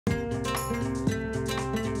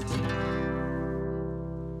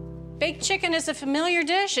Baked chicken is a familiar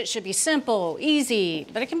dish. It should be simple, easy,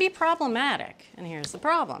 but it can be problematic. And here's the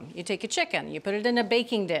problem. You take a chicken, you put it in a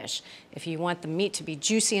baking dish. If you want the meat to be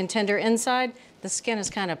juicy and tender inside, the skin is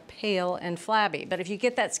kind of pale and flabby. But if you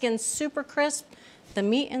get that skin super crisp, the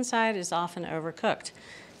meat inside is often overcooked.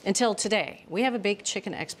 Until today, we have a baked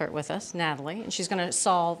chicken expert with us, Natalie, and she's gonna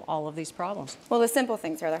solve all of these problems. Well, the simple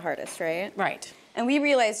things are the hardest, right? Right. And we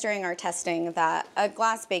realized during our testing that a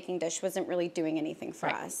glass baking dish wasn't really doing anything for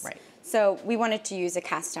us. Right. So we wanted to use a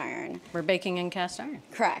cast iron. We're baking in cast iron.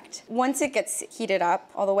 Correct. Once it gets heated up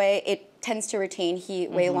all the way, it tends to retain heat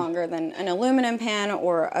way longer than an aluminum pan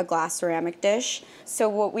or a glass ceramic dish. So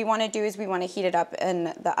what we want to do is we want to heat it up in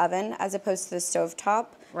the oven as opposed to the stovetop.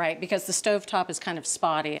 Right, because the stovetop is kind of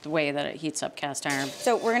spotty, the way that it heats up cast iron.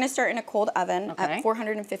 So we're going to start in a cold oven at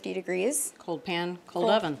 450 degrees. Cold pan, cold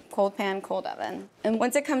oven. Cold pan, cold oven. And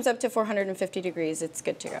once it comes up to 450 degrees, it's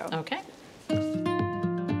good to go. Okay.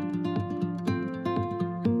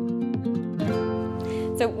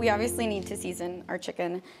 So we obviously need to season our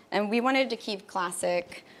chicken, and we wanted to keep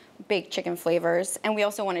classic baked chicken flavors, and we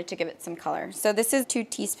also wanted to give it some color. So this is 2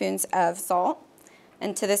 teaspoons of salt,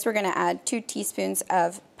 and to this we're gonna add 2 teaspoons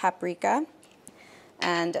of paprika,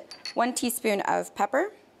 and 1 teaspoon of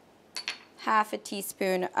pepper, half a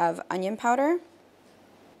teaspoon of onion powder,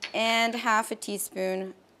 and half a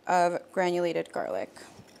teaspoon of granulated garlic.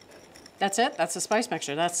 That's it? That's a spice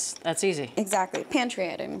mixture. That's easy. Exactly,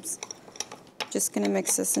 pantry items. Just gonna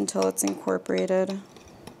mix this until it's incorporated.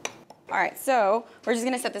 All right, so we're just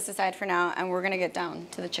gonna set this aside for now and we're gonna get down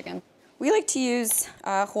to the chicken. We like to use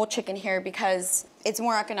whole chicken here because it's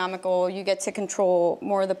more economical. You get to control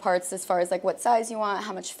more of the parts as far as like what size you want,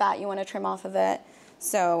 how much fat you wanna trim off of it.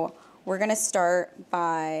 So we're gonna start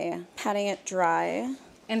by patting it dry.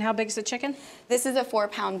 And how big is the chicken? This is a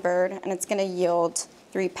 4-pound bird and it's gonna yield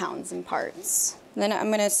 3 pounds in parts. And then I'm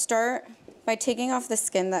gonna start by taking off the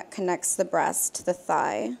skin that connects the breast to the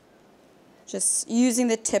thigh, just using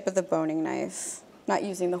the tip of the boning knife, not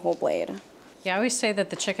using the whole blade. Yeah, I always say that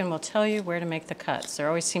the chicken will tell you where to make the cuts. There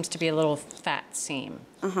always seems to be a little fat seam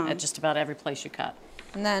at just about every place you cut.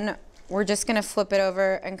 And then we're just gonna flip it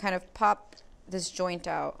over and kind of pop this joint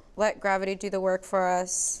out. Let gravity do the work for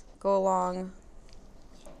us. Go along,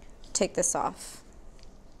 take this off.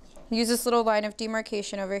 Use this little line of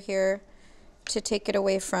demarcation over here to take it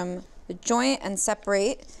away from the joint and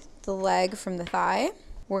separate the leg from the thigh.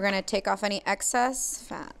 We're gonna take off any excess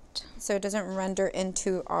fat so it doesn't render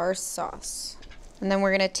into our sauce. And then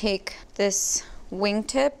we're gonna take this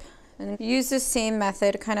wingtip and use the same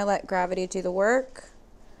method, kind of let gravity do the work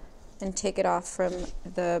and take it off from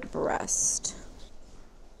the breast.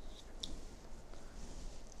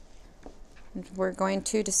 And we're going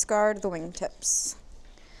to discard the wingtips.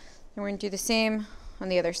 And we're gonna do the same on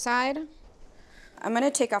the other side. I'm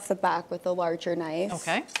gonna take off the back with a larger knife.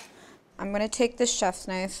 Okay. I'm gonna take this chef's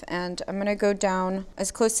knife and I'm gonna go down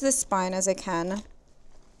as close to the spine as I can.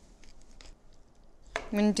 I'm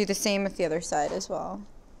gonna do the same with the other side as well.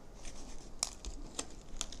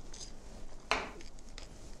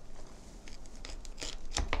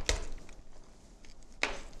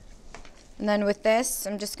 And then with this,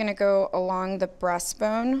 I'm just gonna go along the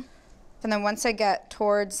breastbone. And then once I get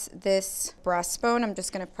towards this breastbone, I'm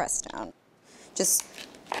just gonna press down. Just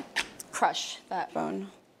crush that bone.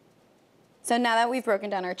 So now that we've broken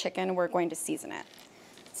down our chicken, we're going to season it.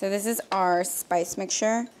 So this is our spice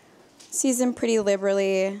mixture. Season pretty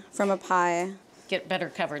liberally from up high. Get better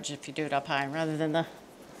coverage if you do it up high rather than the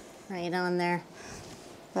right on there.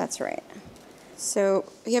 That's right. So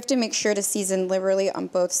you have to make sure to season liberally on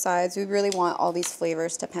both sides. We really want all these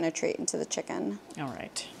flavors to penetrate into the chicken. All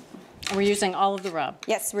right. We're using all of the rub?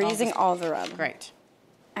 Yes, we're using all of the rub. Great.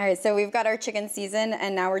 All right, so we've got our chicken seasoned,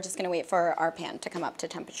 and now we're just gonna wait for our pan to come up to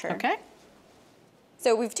temperature. Okay.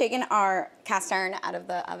 So we've taken our cast iron out of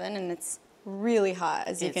the oven, and it's really hot,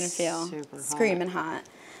 as you can feel. Super hot. Screaming hot.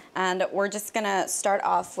 And we're just gonna start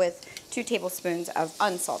off with 2 tablespoons of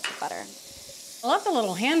unsalted butter. I love the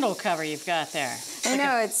little handle cover you've got there. I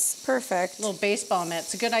know, it's perfect. Little baseball mitt.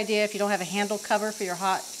 It's a good idea if you don't have a handle cover for your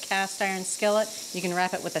hot cast iron skillet, you can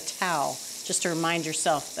wrap it with a towel just to remind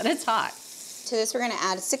yourself that it's hot. To this, we're gonna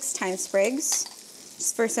add 6 thyme sprigs,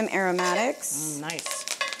 just for some aromatics. Nice.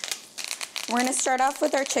 We're gonna start off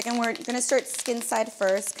with our chicken. We're gonna start skin side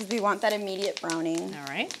first because we want that immediate browning. All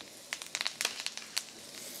right.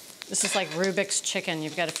 This is like Rubik's chicken.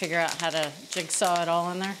 You've got to figure out how to jigsaw it all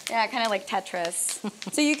in there. Yeah, kind of like Tetris.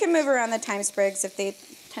 So you can move around the thyme sprigs if they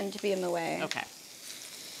tend to be in the way. Okay.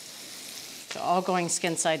 So all going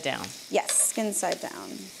skin side down. Yes, skin side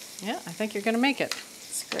down. Yeah, I think you're going to make it.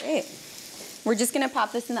 It's great. We're just gonna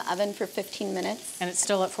pop this in the oven for 15 minutes. And it's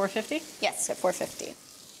still at 450? Yes, at 450.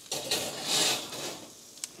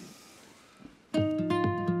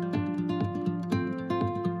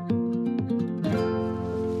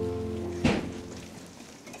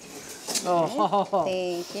 Oh,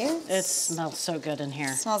 thank you. It smells so good in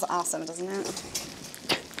here. It smells awesome, doesn't it?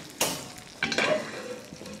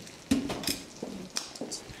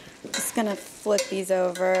 Just gonna flip these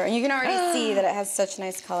over. And you can already see that it has such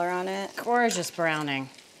nice color on it. Gorgeous browning.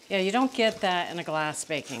 Yeah, you don't get that in a glass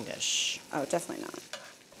baking dish. Oh, definitely not.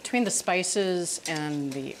 Between the spices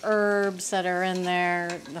and the herbs that are in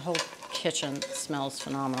there, the whole kitchen smells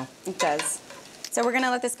phenomenal. It does. So we're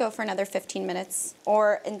gonna let this go for another 15 minutes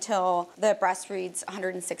or until the breast reads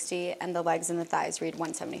 160 and the legs and the thighs read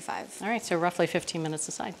 175. All right, so roughly 15 minutes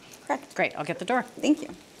aside. Correct. Great, I'll get the door. Thank you.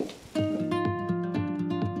 All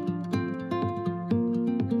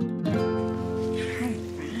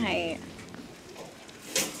right.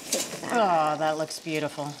 Oh, that looks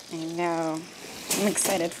beautiful. I know. I'm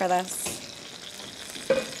excited for this.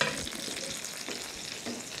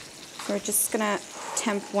 We're just gonna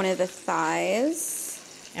temp one of the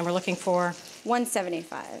thighs. And we're looking for?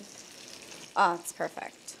 175. Oh, it's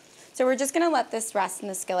perfect. So we're just gonna let this rest in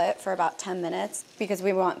the skillet for about 10 minutes because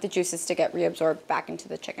we want the juices to get reabsorbed back into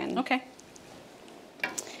the chicken. Okay.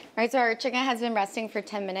 All right, so our chicken has been resting for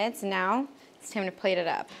 10 minutes. Now it's time to plate it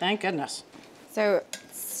up. Thank goodness. So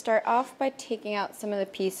start off by taking out some of the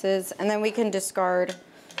pieces and then we can discard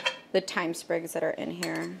the thyme sprigs that are in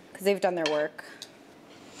here because they've done their work.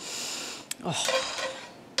 Oh.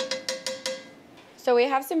 So we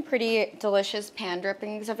have some pretty delicious pan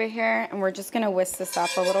drippings over here and we're just gonna whisk this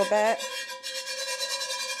up a little bit.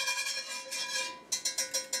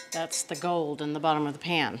 That's the gold in the bottom of the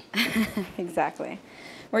pan. Exactly.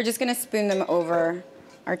 We're just gonna spoon them over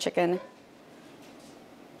our chicken.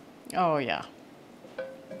 Oh yeah.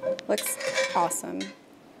 Looks awesome.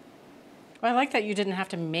 Well, I like that you didn't have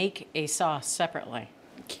to make a sauce separately,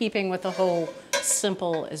 keeping with the whole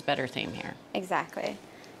simple is better theme here. Exactly.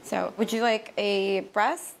 So would you like a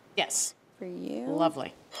breast? Yes. For you.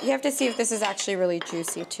 Lovely. You have to see if this is actually really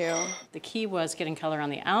juicy too. The key was getting color on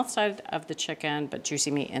the outside of the chicken, but juicy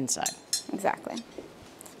meat inside. Exactly.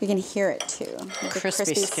 You can hear it too. With the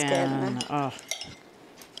Crispy skin. Oh.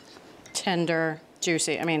 Tender,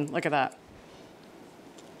 juicy. I mean, look at that.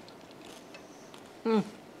 It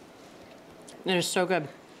is so good.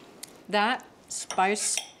 That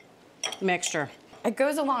spice mixture. It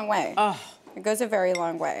goes a long way. Oh. It goes a very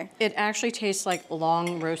long way. It actually tastes like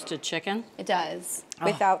long roasted chicken. It does. Oh.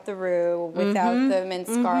 Without the roux, without the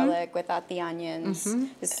minced garlic, without the onions.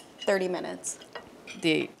 Just 30 minutes.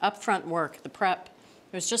 The upfront work, the prep,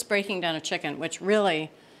 it was just breaking down a chicken, which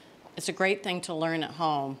really is a great thing to learn at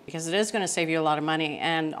home because it is going to save you a lot of money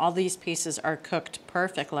and all these pieces are cooked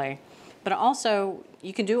perfectly. But also,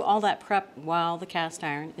 you can do all that prep while the cast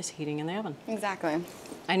iron is heating in the oven. Exactly.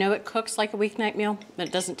 I know it cooks like a weeknight meal, but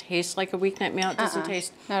it doesn't taste like a weeknight meal. It doesn't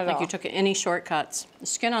taste not at like all. you took any shortcuts. The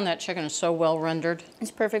skin on that chicken is so well rendered.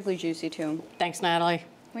 It's perfectly juicy too. Thanks, Natalie.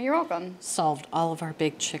 Well, you're welcome. Solved all of our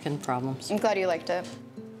big chicken problems. I'm glad you liked it.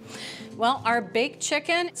 Well, our baked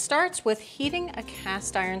chicken starts with heating a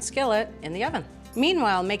cast iron skillet in the oven.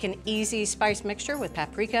 Meanwhile, make an easy spice mixture with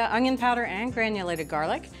paprika, onion powder, and granulated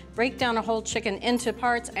garlic. Break down a whole chicken into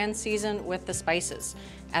parts and season with the spices.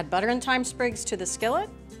 Add butter and thyme sprigs to the skillet.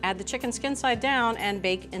 Add the chicken skin side down and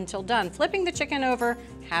bake until done, flipping the chicken over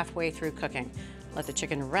halfway through cooking. Let the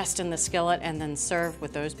chicken rest in the skillet and then serve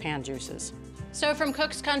with those pan juices. So from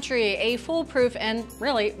Cook's Country, a foolproof and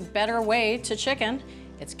really better way to chicken,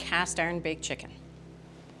 it's cast iron baked chicken.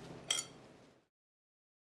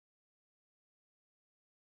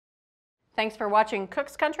 Thanks for watching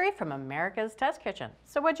Cook's Country from America's Test Kitchen.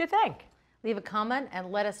 So what'd you think? Leave a comment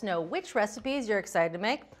and let us know which recipes you're excited to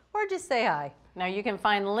make, or just say hi. Now you can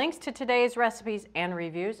find links to today's recipes and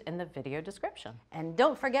reviews in the video description. And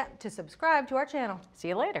don't forget to subscribe to our channel. See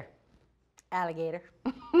you later. Alligator.